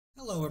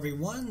Hello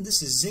everyone,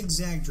 this is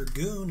ZigZag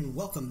Dragoon and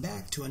welcome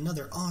back to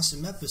another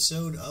awesome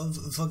episode of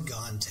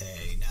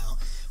Vagante. Now,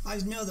 I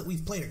know that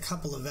we've played a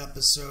couple of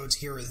episodes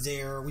here or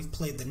there. We've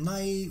played the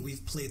Knight,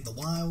 we've played the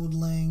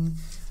Wildling.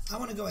 I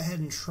want to go ahead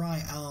and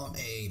try out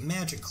a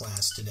magic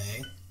class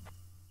today.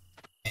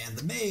 And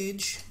the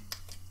mage,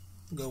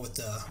 we'll go with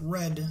the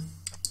red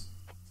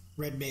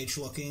mage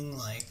looking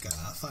like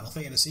Final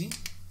Fantasy.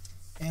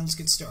 And let's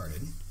get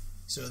started.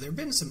 So there have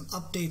been some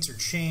updates or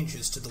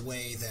changes to the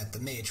way that the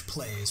mage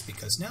plays,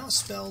 because now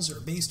spells are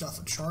based off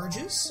of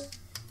charges,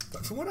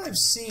 but from what I've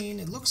seen,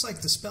 it looks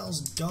like the spells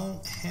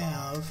don't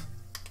have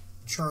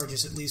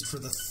charges, at least for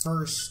the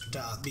first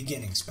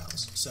beginning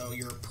spells. So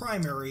your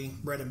primary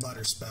bread and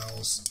butter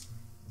spells,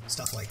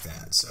 stuff like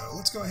that. So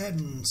let's go ahead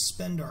and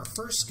spend our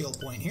first skill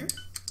point here.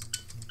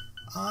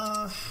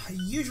 I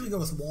usually go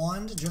with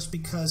Wand, just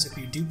because if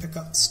you do pick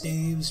up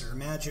staves or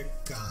magic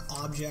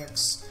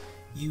objects,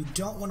 you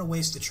don't want to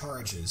waste the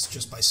charges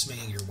just by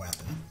swinging your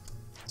weapon.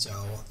 So,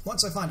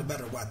 once I find a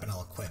better weapon,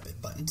 I'll equip it.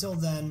 But until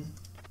then,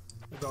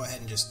 we'll go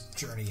ahead and just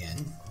journey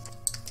in.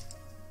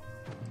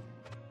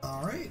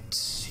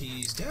 Alright,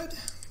 he's dead.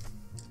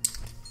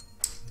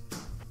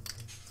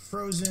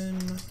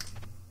 Frozen.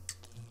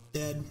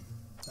 Dead.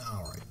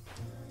 Alright.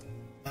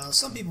 Now,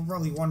 some people are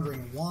probably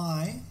wondering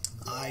why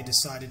I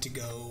decided to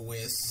go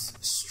with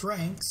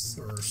Strength,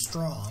 or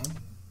Strong,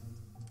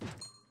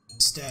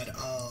 instead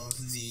of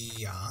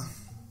the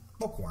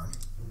Bookworm.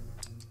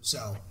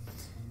 So,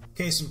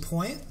 case in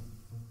point,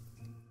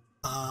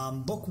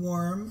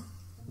 Bookworm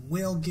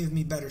will give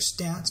me better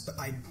stats, but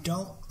I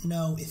don't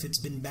know if it's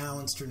been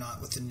balanced or not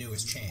with the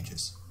newest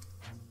changes.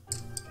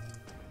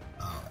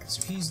 Alright,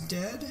 so he's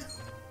dead.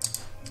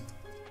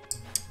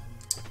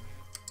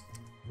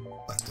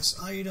 Collect this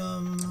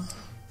item.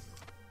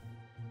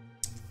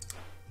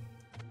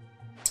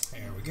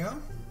 There we go.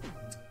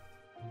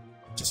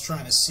 Just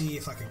trying to see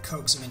if I could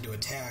coax him into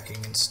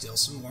attacking and steal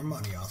some more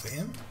money off of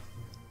him.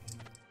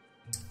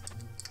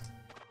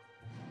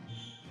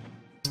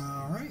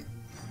 Alright,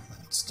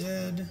 that's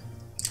dead.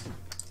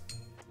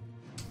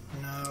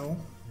 No.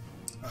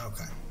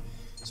 Okay.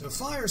 So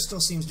fire still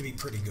seems to be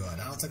pretty good.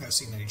 I don't think I've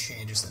seen any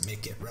changes that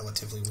make it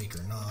relatively weak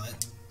or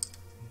not.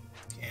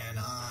 Can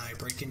I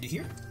break into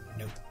here?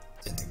 Nope,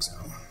 didn't think so.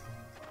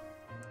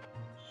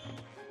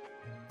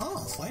 Oh,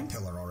 flame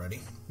pillar already.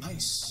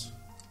 Nice.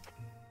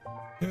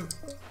 Nope.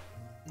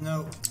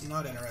 Nope,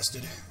 not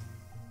interested.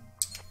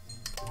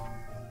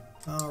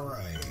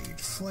 Alright,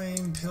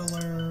 flame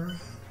pillar.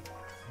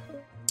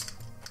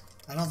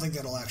 I don't think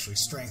that'll actually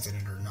strengthen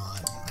it or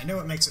not. I know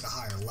it makes it a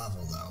higher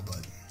level though,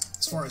 but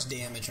as far as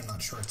damage, I'm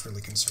not sure it's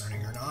really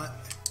concerning or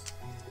not.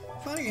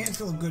 Finding a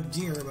handful of good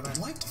gear, but I'd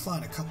like to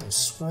find a couple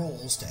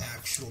scrolls to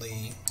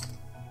actually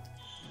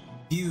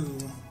view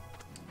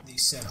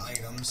these said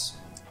items.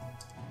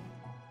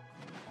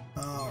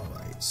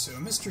 Alright, so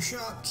Mr.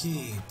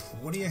 Shopkeep,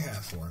 what do you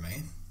have for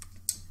me?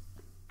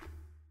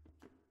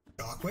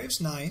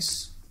 Shockwave's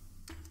nice.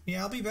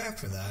 Yeah, I'll be back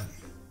for that.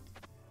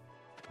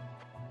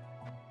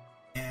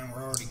 And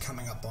we're already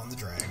coming up on the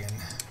dragon.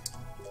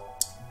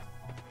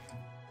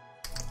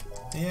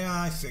 Yeah,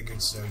 I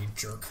figured so, you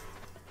jerk.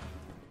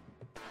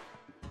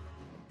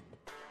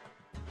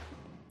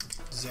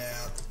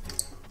 Zap.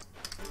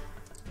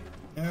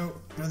 No,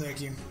 no thank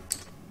you.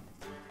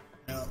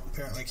 No,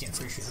 apparently I can't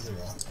free shoot through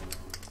the wall.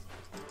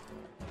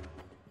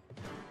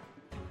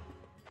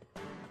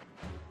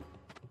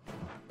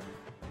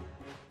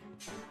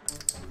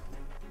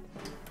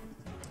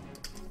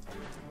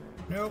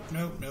 Nope,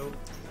 nope, nope.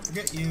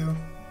 Forget you.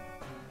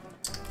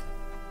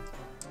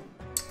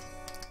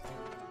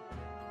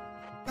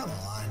 Come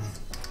on.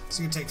 It's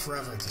gonna take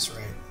forever at this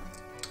rate.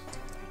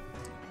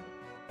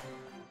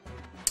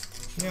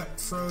 Yep,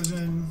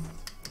 frozen.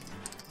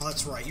 Oh,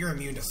 that's right. You're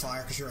immune to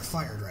fire because you're a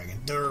fire dragon.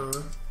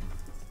 Durr.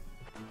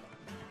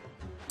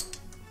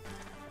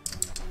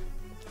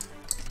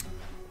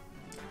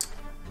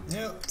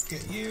 Nope,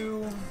 get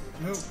you.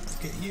 Nope,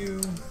 get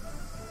you.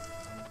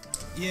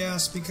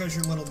 Yes, because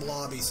your little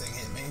blobby thing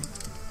hit me.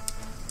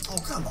 Oh,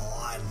 come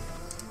on.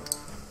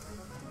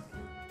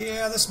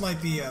 Yeah, this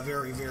might be a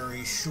very,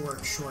 very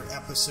short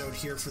episode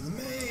here for the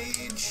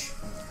mage.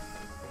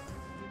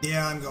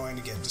 Yeah, I'm going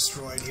to get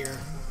destroyed here.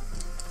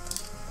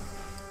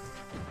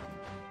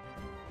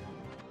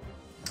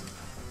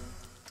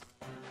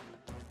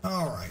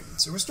 Alright,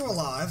 so we're still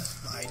alive.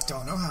 I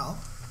don't know how.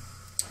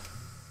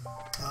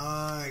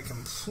 I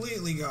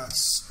completely got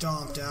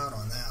stomped out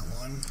on that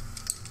one.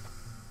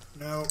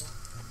 Nope.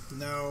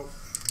 Nope.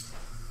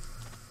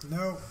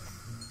 Nope.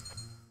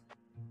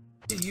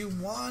 Do you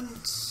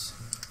want...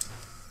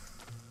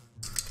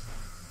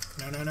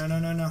 No, no, no, no,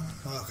 no, no.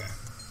 Okay.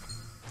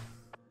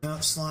 No,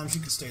 slimes,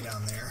 you can stay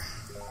down there.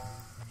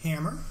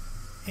 Hammer.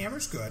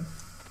 Hammer's good.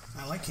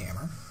 I like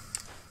hammer.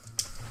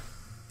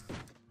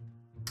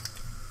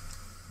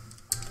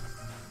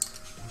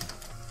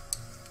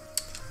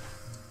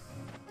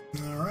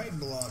 Alright,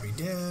 Blobby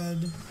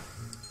dead.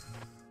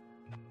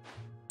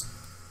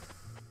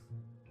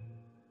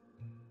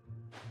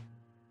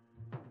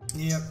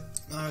 Yep,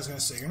 I was gonna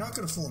say, you're not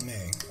gonna fool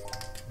me.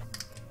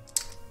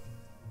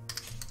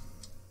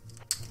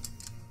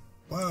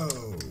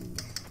 Whoa.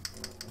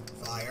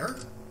 Fire.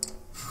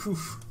 Whew.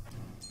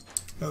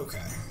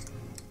 Okay.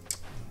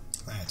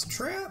 That's a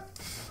trap.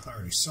 I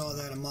already saw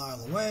that a mile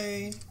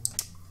away.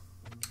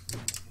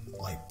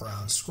 Light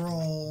brown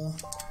scroll.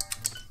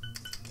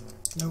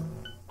 Nope.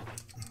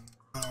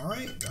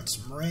 Alright, got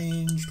some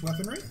ranged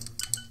weaponry.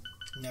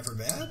 Never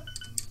bad.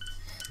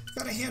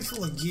 Got a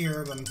handful of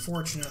gear, but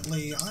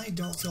unfortunately, I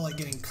don't feel like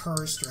getting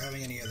cursed or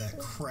having any of that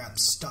crap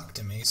stuck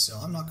to me, so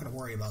I'm not going to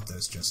worry about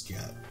those just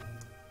yet.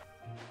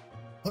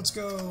 Let's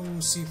go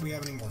see if we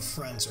have any more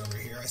friends over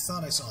here. I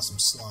thought I saw some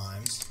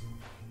slimes.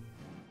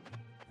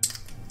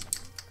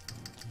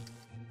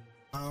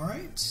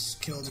 Alright,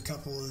 killed a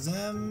couple of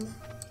them.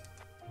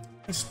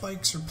 No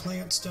spikes or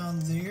plants down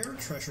there.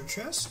 Treasure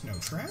chest, no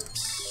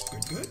traps.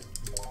 Good, good.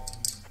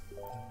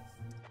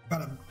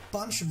 Got a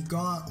bunch of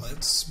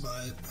gauntlets,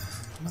 but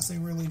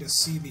nothing really to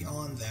see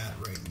beyond that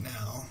right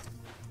now.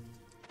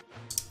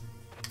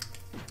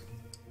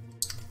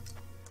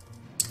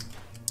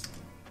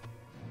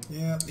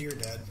 Yep, you're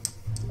dead.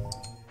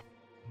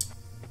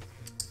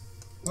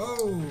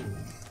 Whoa!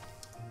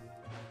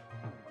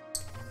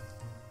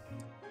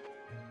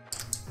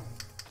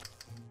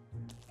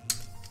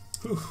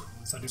 Whew,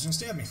 thought he was gonna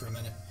stab me for a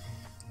minute.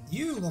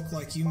 You look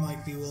like you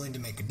might be willing to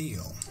make a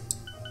deal.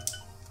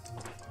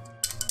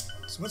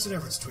 So what's the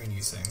difference between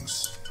you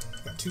things?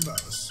 Got two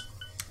bows.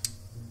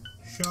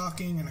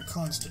 Shocking and a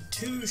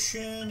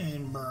constitution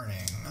and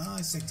burning.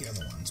 I think the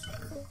other one's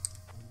better.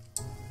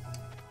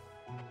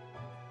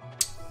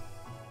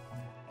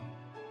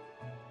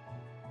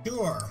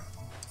 Sure.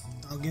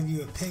 I'll give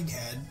you a pig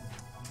head.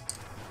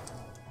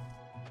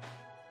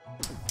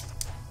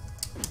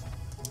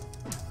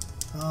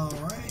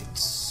 Alright.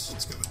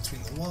 Let's go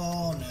between the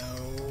wall.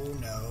 No,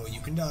 no, you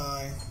can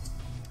die.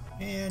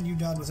 And you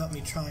died without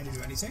me trying to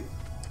do anything.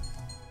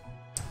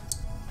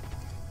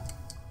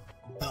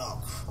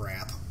 Oh,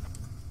 crap.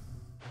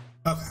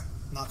 Okay,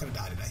 not gonna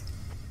die today.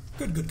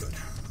 Good, good, good.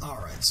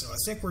 Alright, so I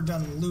think we're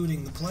done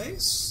looting the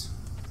place.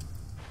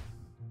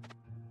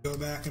 Go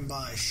back and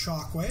buy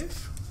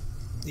Shockwave,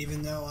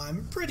 even though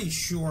I'm pretty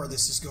sure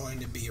this is going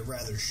to be a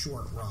rather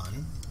short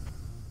run.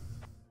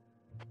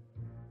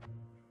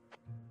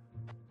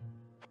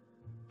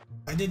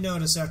 I did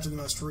notice after the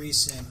most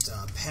recent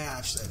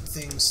patch that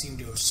things seem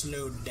to have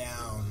slowed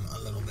down a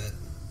little bit.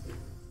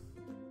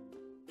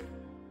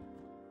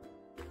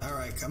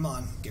 Alright, come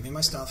on, give me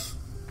my stuff.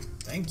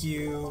 Thank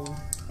you.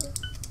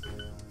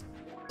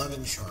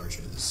 11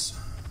 charges.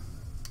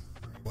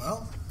 Very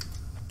well.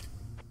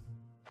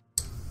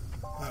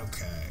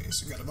 Okay,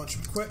 so got a bunch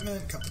of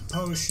equipment, a couple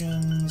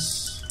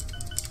potions,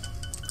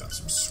 got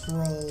some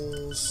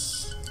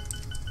scrolls,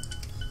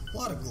 a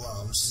lot of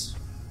gloves.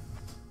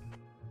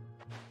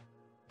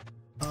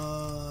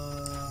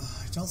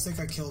 I don't think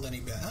I killed any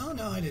bat. Oh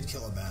no, I did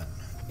kill a bat.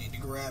 Need to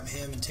grab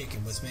him and take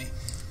him with me.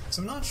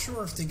 So I'm not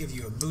sure if they give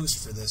you a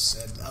boost for this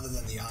other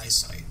than the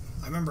eyesight.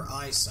 I remember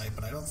eyesight,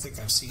 but I don't think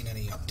I've seen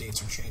any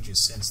updates or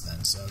changes since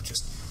then. So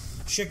just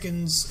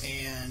chickens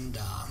and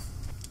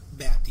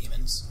bat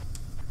demons.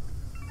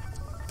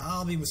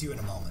 I'll be with you in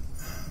a moment.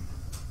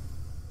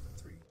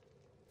 3,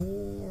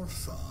 4,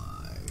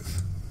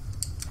 5.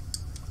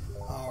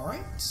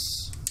 Alright.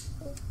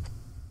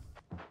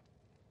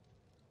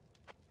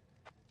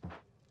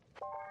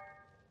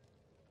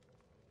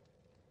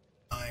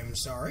 I'm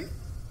sorry.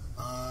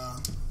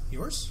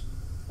 Yours?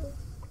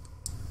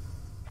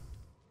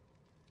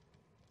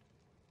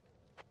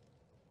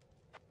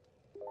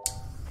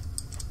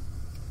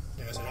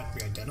 Does it have to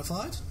be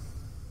identified?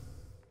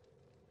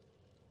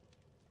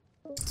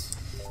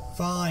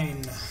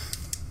 Fine.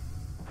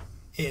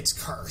 It's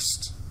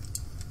cursed.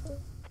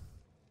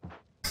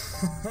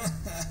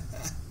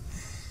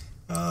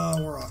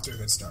 Oh, we're off to a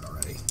good start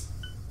already.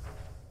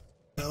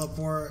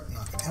 Teleport,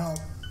 not gonna help.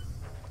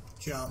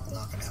 Jump,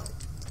 not gonna help.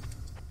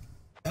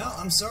 Well,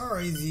 I'm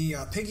sorry, the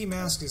piggy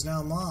mask is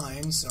now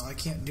mine, so I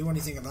can't do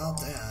anything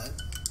about that.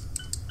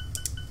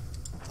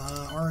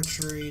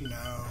 Archery,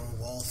 no.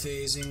 Wall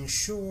phasing,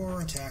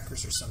 sure.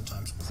 Attackers are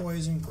sometimes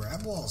poison.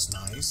 Grab wall's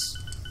nice.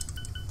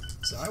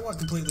 So I went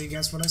completely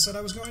against what I said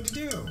I was going to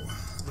do.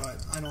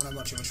 But I don't have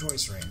much of a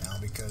choice right now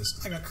because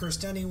I got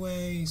cursed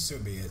anyway, so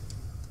be it.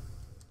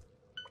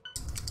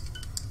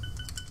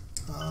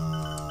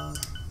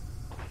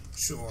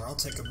 Sure, I'll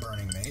take a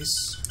burning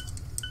mace.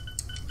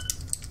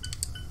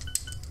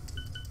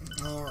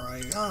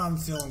 Alright, I'm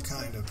feeling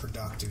kind of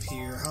productive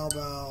here. How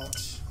about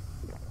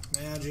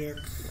magic?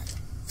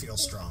 Feel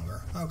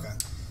stronger. Okay.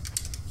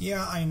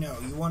 Yeah, I know.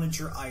 You wanted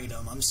your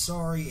item. I'm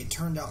sorry. It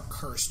turned out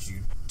cursed, you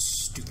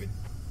stupid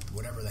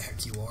whatever the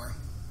heck you are.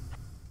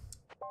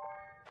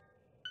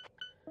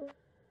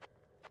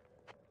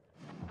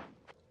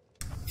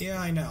 Yeah,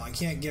 I know. I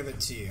can't give it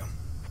to you.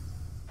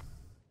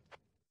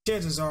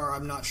 Chances are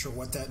I'm not sure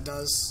what that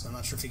does. I'm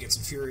not sure if he gets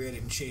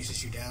infuriated and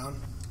chases you down.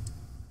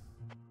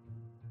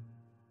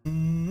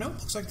 Nope,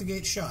 looks like the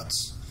gate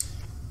shuts.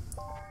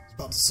 I was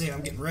about to say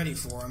I'm getting ready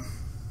for him.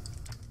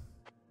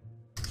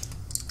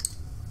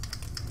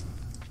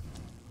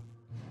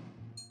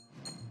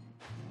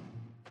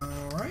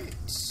 Alright,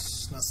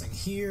 Nothing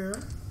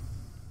here.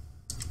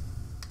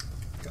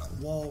 Got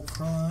wall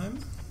crime.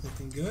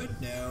 Looking good?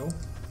 No.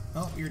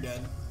 Oh, you're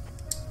dead.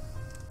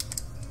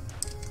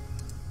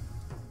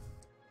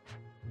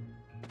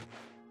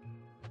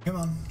 Come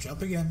on,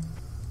 jump again.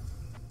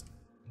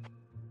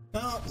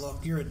 Oh,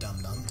 look, you're a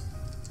dum-dum.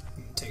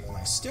 Take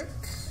my stick.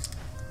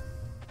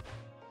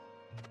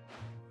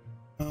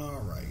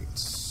 Alright.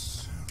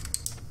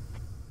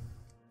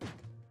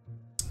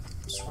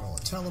 Scroll a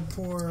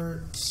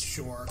teleport.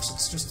 Sure, 'cause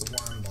it's just the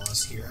worm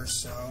boss here,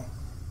 so...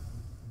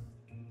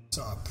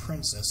 Saw a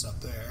princess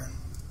up there.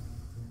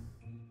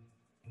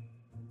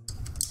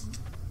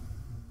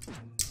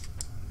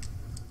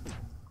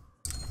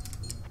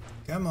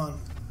 Come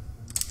on.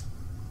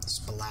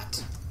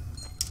 Splat.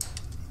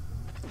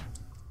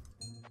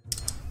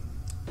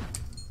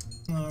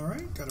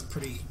 Alright, got a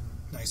pretty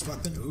nice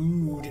weapon.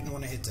 Ooh, didn't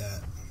want to hit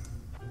that.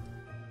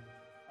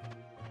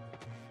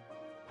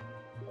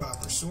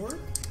 Copper sword.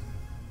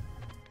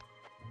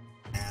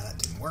 Ah, that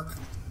didn't work.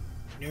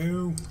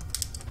 No.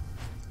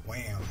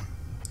 Wham.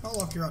 Oh,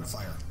 look, you're on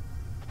fire.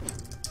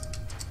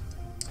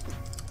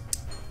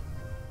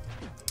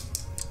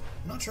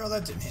 Not sure how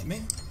that didn't hit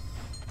me.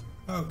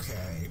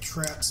 Okay,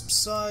 trap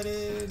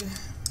subsided.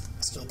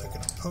 Still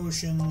picking up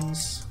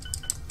potions.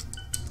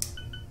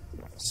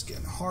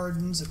 Skin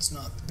hardens, it's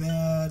not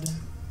bad.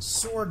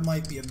 Sword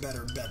might be a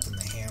better bet than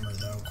the hammer,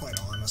 though, quite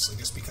honestly,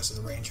 just because of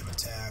the range of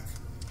attack.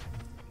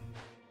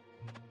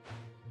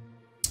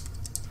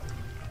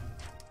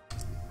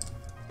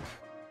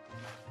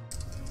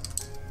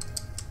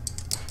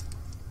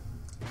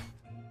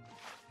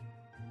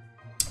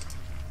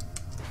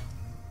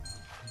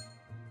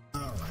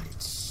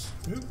 Alright.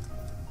 Oop.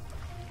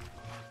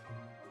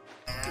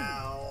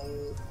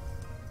 Ow.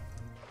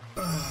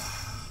 Did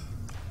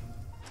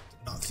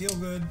not feel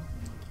good.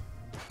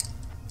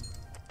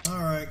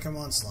 Alright, come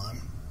on,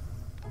 slime.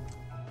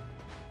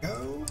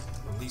 Go.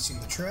 Releasing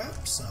the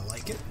traps. I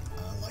like it.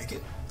 I like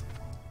it.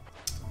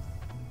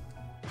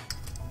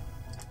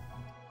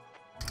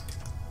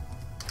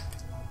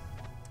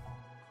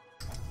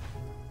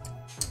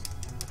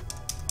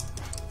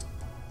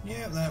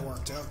 Yeah, that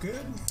worked out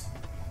good.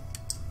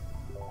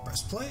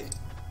 Press play.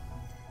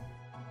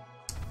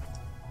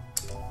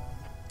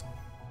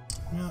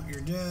 No,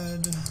 you're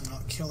dead. I'm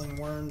not killing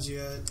worms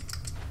yet.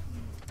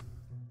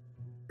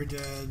 You're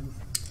dead.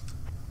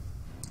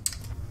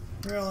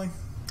 Really?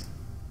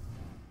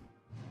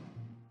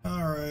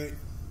 Alright.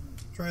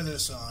 Try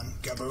this on.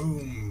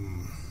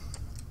 Kaboom!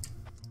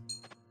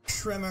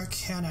 Tremor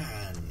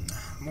cannon.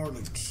 More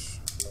loot.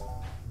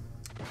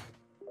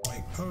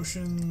 White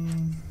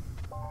potion.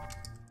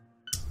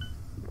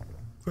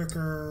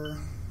 Quicker.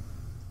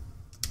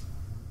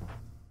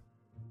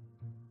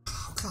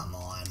 Oh, come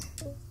on.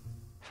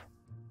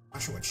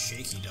 Not sure what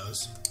shaky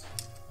does.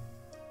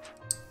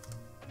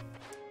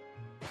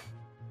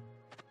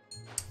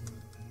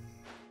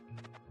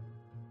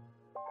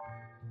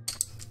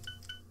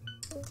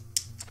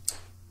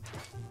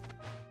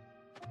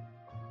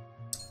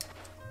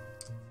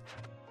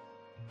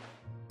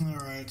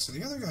 Alright, so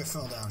the other guy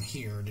fell down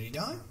here. Did he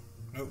die?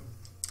 Nope.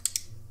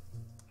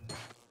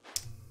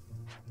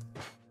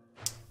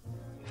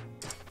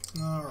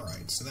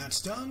 Alright, so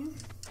that's done.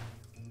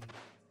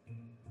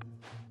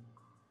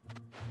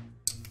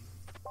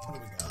 What do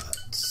we got?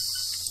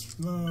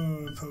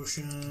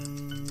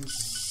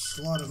 Potions,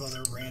 a lot of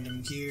other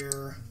random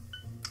gear.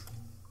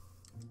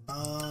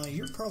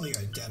 You're probably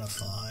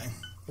identify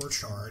or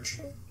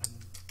charge.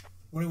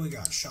 What do we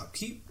got?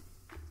 Shopkeep.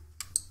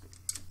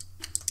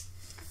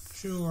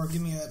 Sure,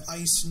 give me that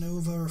Ice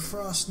Nova or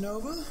Frost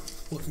Nova.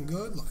 Looking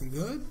good, looking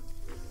good.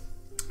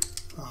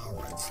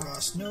 Alright,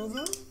 Frost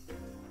Nova.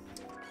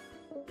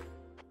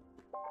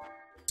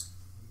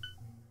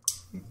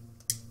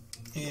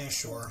 Yeah,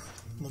 sure.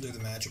 We'll do the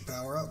magic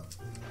power up.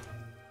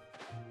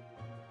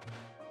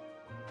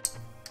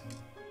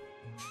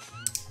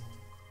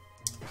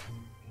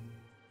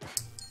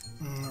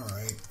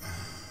 Alright.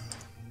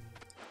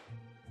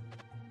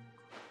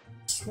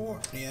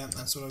 Sword. Yeah,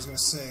 that's what I was gonna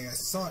say. I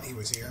thought he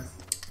was here.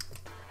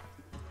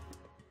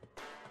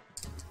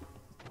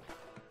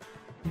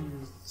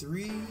 2,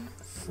 3,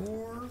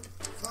 4,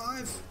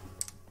 5.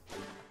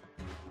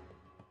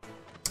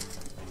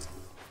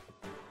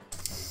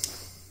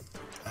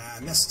 I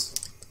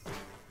missed.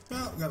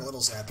 Well, got a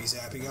little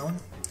zappy going.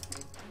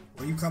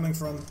 Where are you coming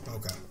from?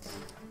 Okay.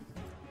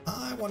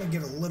 I want to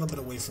get a little bit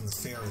away from the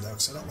fairy, though,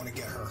 because I don't want to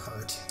get her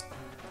hurt.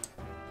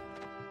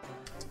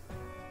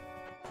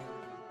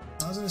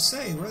 I was going to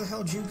say, where the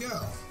hell did you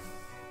go?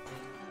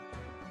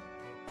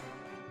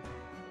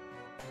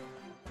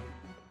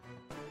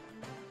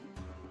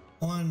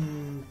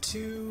 One,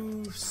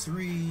 2,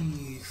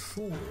 3,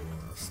 4,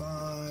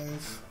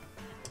 5...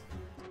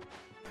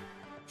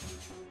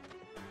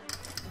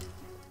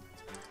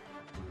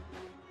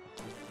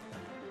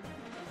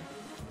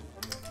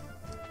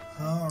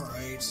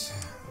 Alright.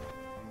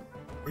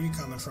 Where are you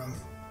coming from?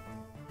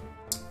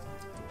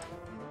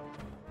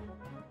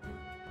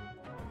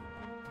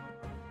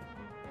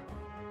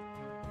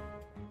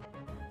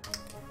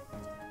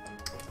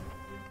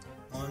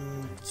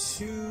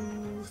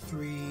 2,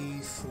 3,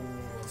 4,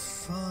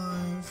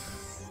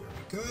 5.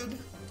 Very good.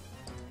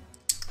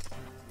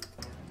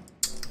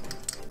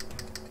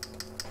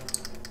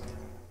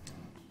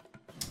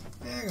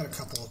 Yeah, I got a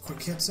couple of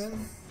quick hits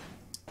in.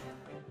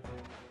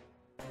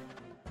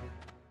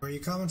 Where are you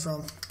coming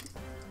from?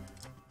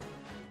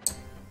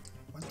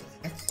 What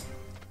the heck?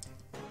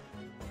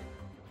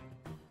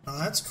 Oh,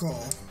 that's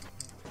cool.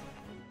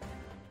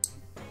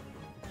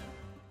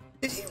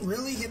 Did he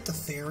really hit the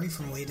fairy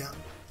from way down?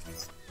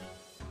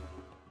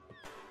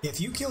 If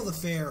you kill the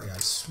fairy, I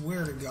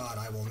swear to God,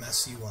 I will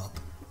mess you up.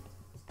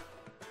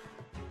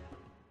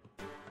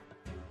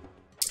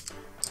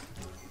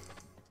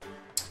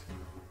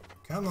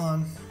 Come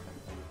on.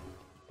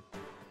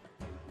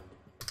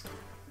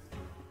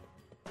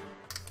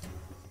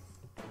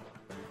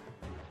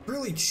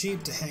 Really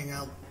cheap to hang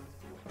out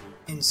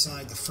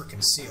inside the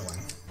frickin' ceiling.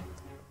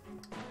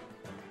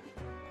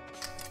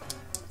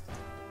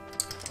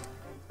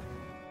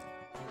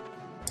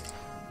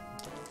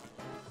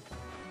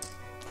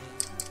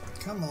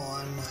 Come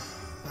on.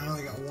 I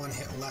only got one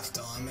hit left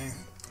on me.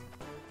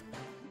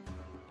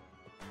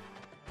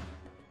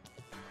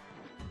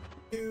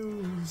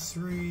 2,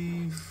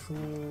 3, 4,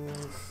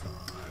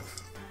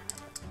 5.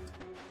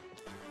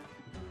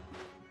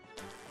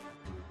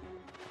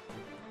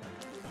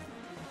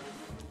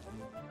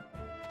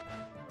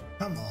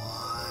 Come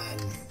on.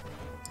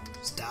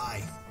 Just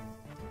die.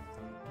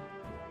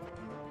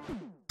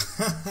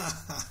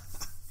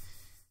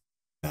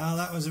 Now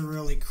that was a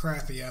really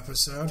crappy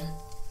episode.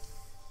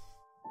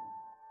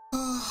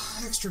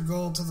 Extra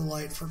gold to the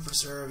light for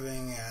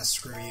preserving. Yeah,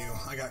 screw you.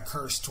 I got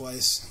cursed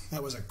twice.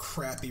 That was a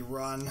crappy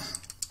run.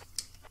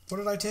 What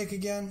did I take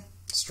again?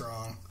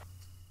 Strong.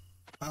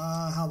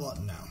 How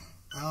about no?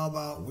 How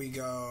about we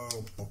go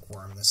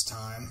bookworm this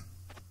time?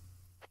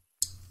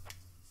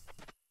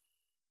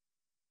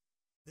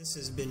 This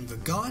has been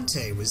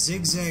Vagante with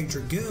ZigZag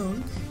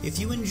Dragoon. If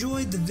you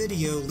enjoyed the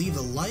video, leave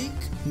a like,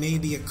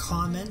 maybe a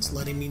comment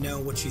letting me know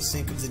what you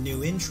think of the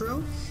new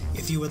intro.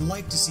 If you would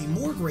like to see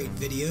more great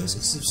videos,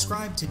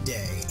 subscribe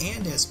today,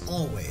 and as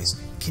always,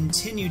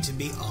 continue to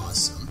be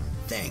awesome.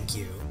 Thank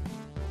you.